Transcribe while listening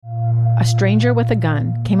a stranger with a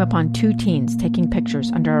gun came upon two teens taking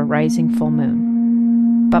pictures under a rising full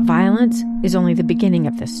moon. But violence is only the beginning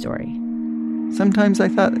of this story. Sometimes I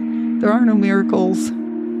thought, there are no miracles.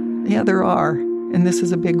 Yeah, there are, and this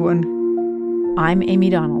is a big one. I'm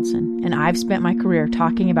Amy Donaldson, and I've spent my career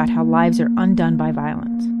talking about how lives are undone by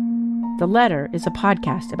violence. The Letter is a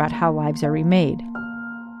podcast about how lives are remade.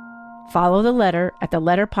 Follow The Letter at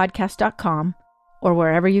theletterpodcast.com or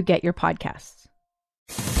wherever you get your podcasts.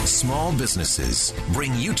 Small businesses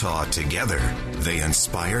bring Utah together. They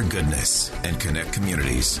inspire goodness and connect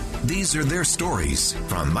communities. These are their stories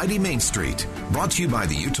from Mighty Main Street, brought to you by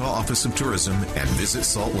the Utah Office of Tourism and Visit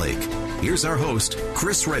Salt Lake. Here's our host,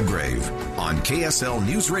 Chris Redgrave, on KSL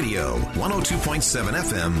News Radio, 102.7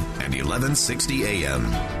 FM and 1160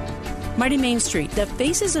 AM. Mighty Main Street, the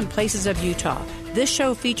faces and places of Utah. This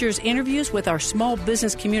show features interviews with our small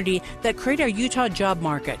business community that create our Utah job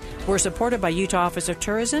market. We're supported by Utah Office of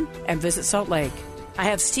Tourism and Visit Salt Lake. I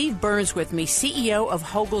have Steve Burns with me, CEO of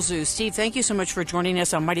Hogle Zoo. Steve, thank you so much for joining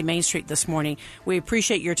us on Mighty Main Street this morning. We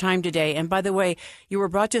appreciate your time today. And by the way, you were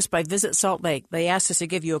brought to us by Visit Salt Lake. They asked us to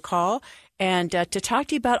give you a call and to talk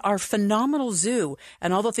to you about our phenomenal zoo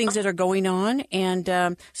and all the things that are going on.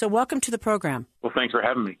 And so welcome to the program. Well, thanks for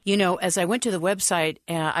having me. You know, as I went to the website,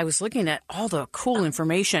 I was looking at all the cool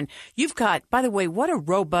information. You've got, by the way, what a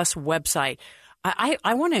robust website.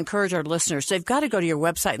 I want to encourage our listeners. They've got to go to your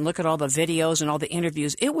website and look at all the videos and all the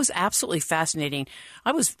interviews. It was absolutely fascinating.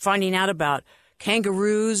 I was finding out about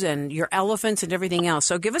kangaroos and your elephants and everything else.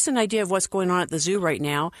 So give us an idea of what's going on at the zoo right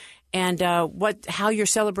now and how you're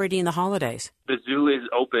celebrating the holidays. The zoo is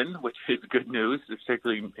open, which is good news,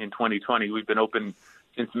 particularly in 2020. We've been open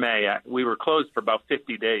since May. We were closed for about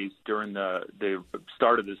 50 days during the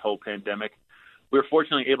start of this whole pandemic. We were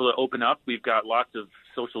fortunately able to open up. We've got lots of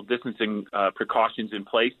social distancing precautions in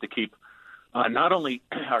place to keep not only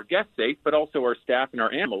our guests safe, but also our staff and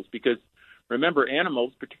our animals, because remember,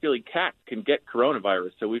 animals, particularly cats, can get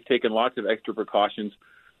coronavirus. So we've taken lots of extra precautions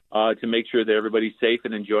to make sure that everybody's safe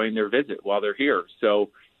and enjoying their visit while they're here. So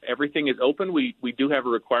everything is open. We do have a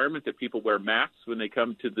requirement that people wear masks when they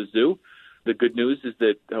come to the zoo. The good news is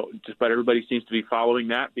that just about everybody seems to be following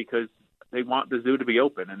that because they want the zoo to be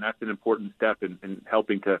open, and that's an important step in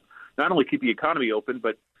helping to not only keep the economy open,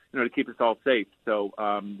 but to keep us all safe. So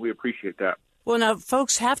we appreciate that. Well, now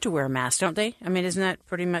folks have to wear a mask, don't they? I mean, isn't that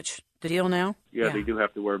pretty much the deal now? Yeah, they do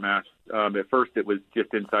have to wear masks. At first, it was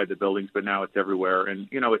just inside the buildings, but now it's everywhere. And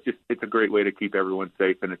it's a great way to keep everyone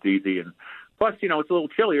safe, and it's easy. And plus, it's a little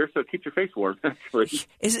chillier, so it keeps your face warm. Actually,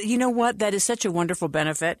 you know what? That is such a wonderful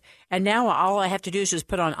benefit. And now all I have to do is just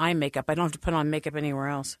put on eye makeup. I don't have to put on makeup anywhere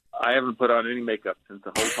else. I haven't put on any makeup since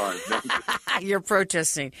the whole time. You're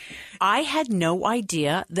protesting. I had no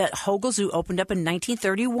idea that Hogle Zoo opened up in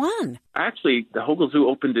 1931. Actually, the Hogle Zoo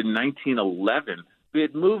opened in 1911.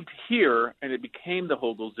 It moved here, and it became the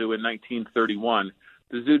Hogle Zoo in 1931.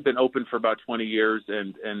 The zoo had been open for about 20 years,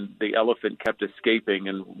 and the elephant kept escaping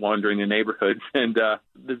and wandering the neighborhoods. And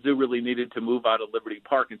the zoo really needed to move out of Liberty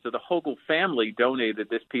Park. And so the Hogle family donated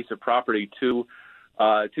this piece of property to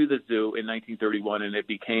the zoo in 1931, and it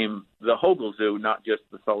became the Hogle Zoo, not just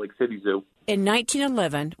the Salt Lake City Zoo. In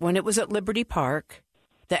 1911, when it was at Liberty Park,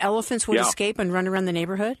 the elephants would escape and run around the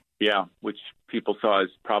neighborhood? Yeah, which people saw as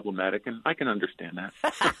problematic, and I can understand that.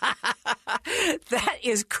 That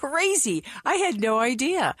is crazy. I had no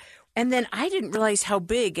idea. And then I didn't realize how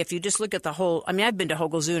big, if you just look at the whole, I mean, I've been to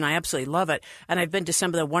Hogle Zoo and I absolutely love it. And I've been to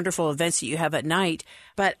some of the wonderful events that you have at night,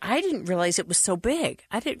 but I didn't realize it was so big.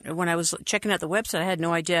 When I was checking out the website, I had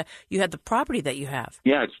no idea you had the property that you have.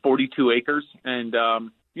 Yeah, it's 42 acres. And,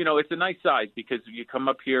 it's a nice size because you come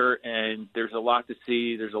up here and there's a lot to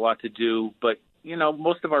see, there's a lot to do. But,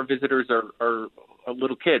 most of our visitors are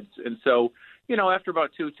little kids. And so, after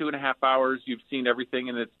about 2.5 hours, you've seen everything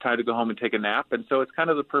and it's time to go home and take a nap. And so it's kind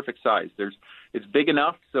of the perfect size. It's big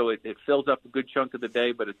enough so it fills up a good chunk of the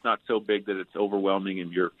day, but it's not so big that it's overwhelming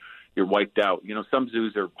and you're wiped out. Some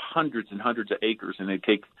zoos are hundreds and hundreds of acres and they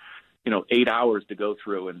take, 8 hours to go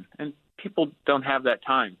through and people don't have that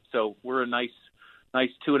time. So we're a nice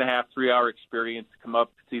 2.5, 3 hour experience to come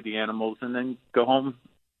up, see the animals and then go home,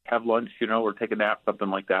 have lunch, or take a nap, something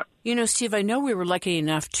like that. Steve, I know we were lucky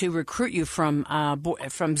enough to recruit you from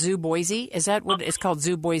Zoo Boise. Is that what it's called,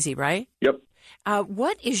 Zoo Boise, right? Yep.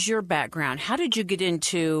 What is your background? How did you get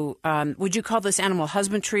into, would you call this animal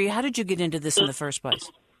husbandry? How did you get into this in the first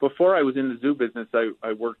place? Before I was in the zoo business,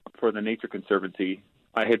 I worked for the Nature Conservancy.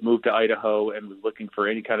 I had moved to Idaho and was looking for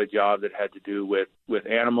any kind of job that had to do with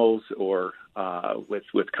animals or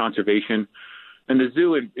with conservation. And the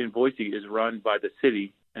zoo in Boise is run by the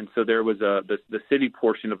city, And so there was the city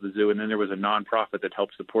portion of the zoo, and then there was a nonprofit that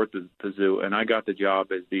helped support the zoo. And I got the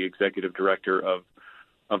job as the executive director of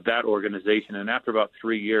that organization. And after about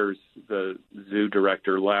 3 years, the zoo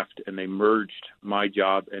director left, and they merged my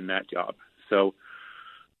job and that job. So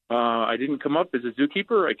I didn't come up as a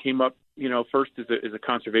zookeeper. I came up, first as a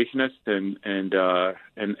conservationist and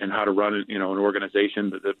how to run, an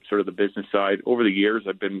organization, the sort of the business side. Over the years,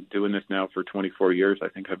 I've been doing this now for 24 years. I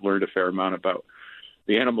think I've learned a fair amount about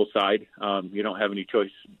the animal side. You don't have any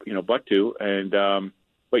choice, but to. And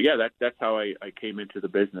but yeah, that's how I came into the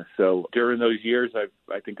business. So during those years,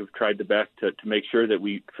 I think I've tried the best to make sure that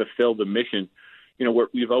we fulfill the mission.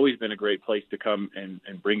 We've always been a great place to come and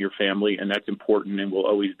bring your family, and that's important, and will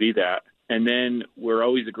always be that. And then we're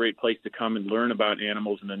always a great place to come and learn about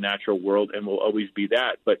animals in the natural world, and will always be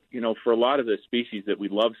that. But, for a lot of the species that we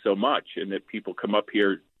love so much and that people come up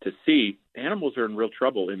here to see, animals are in real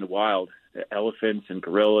trouble in the wild. Elephants and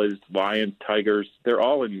gorillas, lions, tigers, they're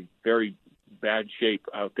all in very bad shape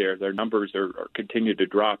out there. Their numbers are continue to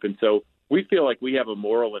drop. And so we feel like we have a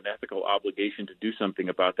moral and ethical obligation to do something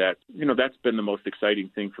about that. That's been the most exciting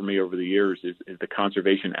thing for me over the years is the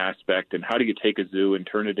conservation aspect, and how do you take a zoo and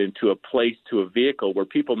turn it into a place, to a vehicle where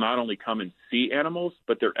people not only come and see animals,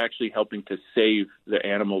 but they're actually helping to save the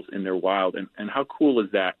animals in their wild. And how cool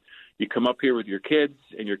is that? You come up here with your kids,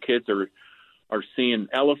 and your kids are seeing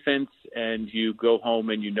elephants, and you go home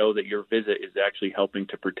and you know that your visit is actually helping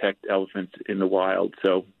to protect elephants in the wild.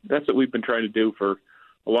 So that's what we've been trying to do for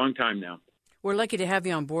a long time now. We're lucky to have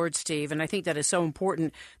you on board, Steve, and I think that is so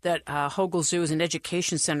important that Hogle Zoo is an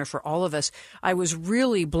education center for all of us. I was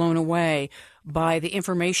really blown away by the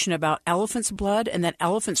information about elephant's blood, and that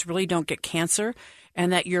elephants really don't get cancer,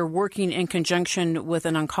 and that you're working in conjunction with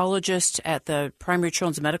an oncologist at the Primary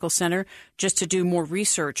Children's Medical Center just to do more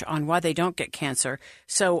research on why they don't get cancer.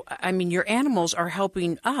 So, your animals are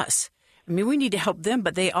helping us. We need to help them,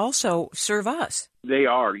 but they also serve us. They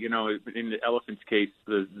are. In the elephant's case,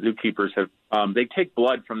 the zookeepers have, they take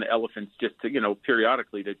blood from the elephants just to,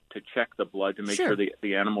 periodically to check the blood to make sure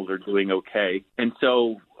the animals are doing okay. And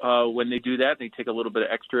so when they do that, they take a little bit of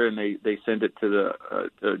extra and they send it to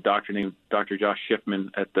the doctor named Dr. Josh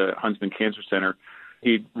Schiffman at the Huntsman Cancer Center.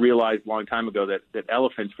 He realized a long time ago that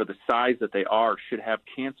elephants, for the size that they are, should have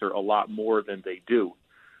cancer a lot more than they do.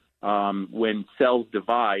 When cells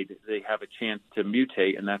divide, they have a chance to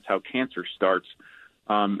mutate, and that's how cancer starts.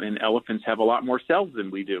 And elephants have a lot more cells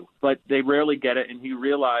than we do, but they rarely get it. And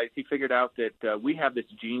he figured out that we have this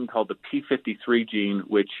gene called the P53 gene,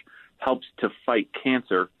 which helps to fight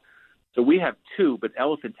cancer. So we have 2, but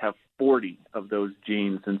elephants have 40 of those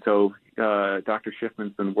genes. And so Dr.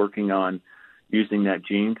 Schiffman's been working on using that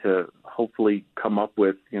gene to hopefully come up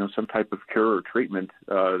with, some type of cure or treatment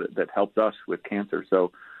that helps us with cancer.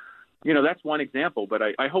 So, that's one example, but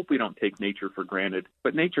I hope we don't take nature for granted.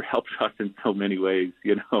 But nature helps us in so many ways,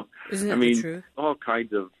 Isn't that the truth? All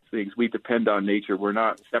kinds of things. We depend on nature. We're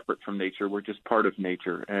not separate from nature. We're just part of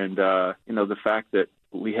nature. And, the fact that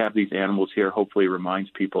we have these animals here hopefully reminds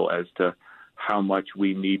people as to how much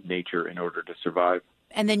we need nature in order to survive.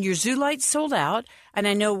 And then your zoo lights sold out. And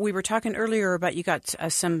I know we were talking earlier about you got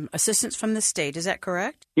some assistance from the state. Is that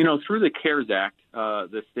correct? Through the CARES Act,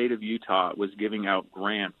 the state of Utah was giving out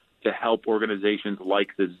grants to help organizations like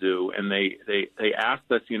the zoo. And they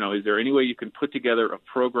asked us, is there any way you can put together a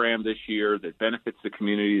program this year that benefits the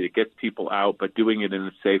community, that gets people out, but doing it in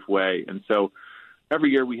a safe way? And so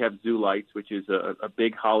every year we have Zoo Lights, which is a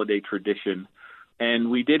big holiday tradition.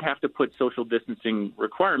 And we did have to put social distancing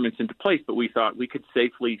requirements into place, but we thought we could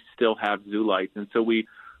safely still have Zoo Lights. And so we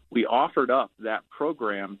offered up that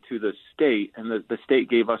program to the state, and the state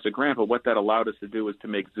gave us a grant. But what that allowed us to do was to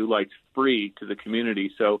make Zoo Lights free to the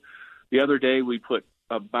community. So the other day we put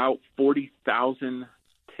about 40,000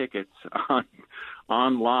 tickets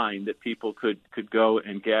online that people could go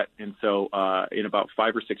and get. And so in about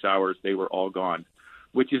 5 or 6 hours, they were all gone,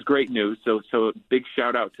 which is great news. So big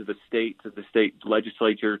shout out to the state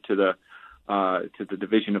legislature, to the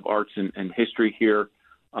Division of Arts and History here.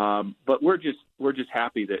 But we're just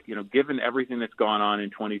happy that, given everything that's gone on in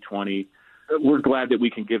 2020, we're glad that we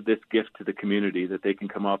can give this gift to the community, that they can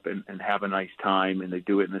come up and have a nice time, and they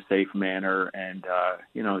do it in a safe manner. And,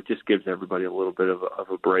 it just gives everybody a little bit of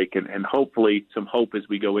a break, and hopefully some hope as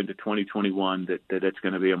we go into 2021 that it's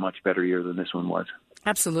going to be a much better year than this one was.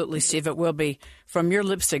 Absolutely, Steve. It will be from your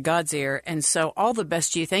lips to God's ear. And so all the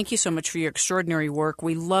best to you. Thank you so much for your extraordinary work.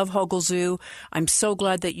 We love Hogle Zoo. I'm so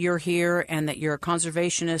glad that you're here and that you're a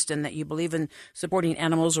conservationist and that you believe in supporting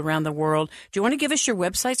animals around the world. Do you want to give us your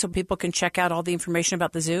website so people can check out all the information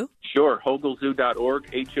about the zoo? Sure.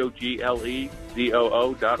 HogleZoo.org,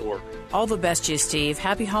 HOGLEZOO.org. All the best to you, Steve.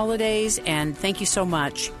 Happy holidays, and thank you so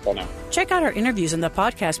much. Bye now. Check out our interviews on the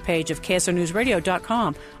podcast page of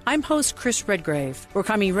KSLNewsRadio.com. I'm host Chris Redgrave. We're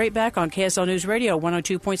coming right back on KSL News Radio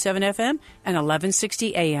 102.7 FM and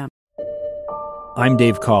 1160 AM. I'm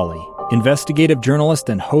Dave Cawley, investigative journalist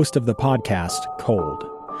and host of the podcast Cold.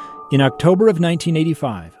 In October of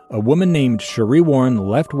 1985, a woman named Cherie Warren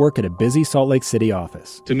left work at a busy Salt Lake City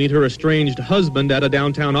office to meet her estranged husband at a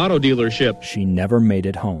downtown auto dealership. She never made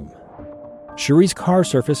it home. Cherie's car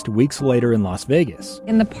surfaced weeks later in Las Vegas.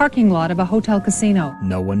 In the parking lot of a hotel casino.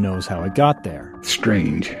 No one knows how it got there.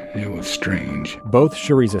 Strange. It was strange. Both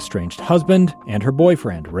Cherie's estranged husband and her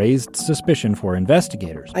boyfriend raised suspicion for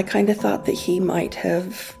investigators. I kind of thought that he might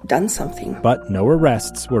have done something. But no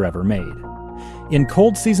arrests were ever made. In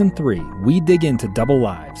Cold Season 3, we dig into double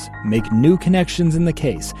lives, make new connections in the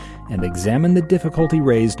case, and examine the difficulty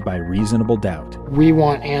raised by reasonable doubt. We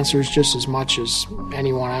want answers just as much as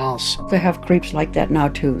anyone else. They have creeps like that now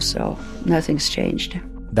too, so nothing's changed.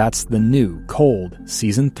 That's the new Cold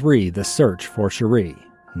Season 3, The Search for Cherie.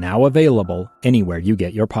 Now available anywhere you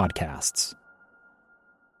get your podcasts.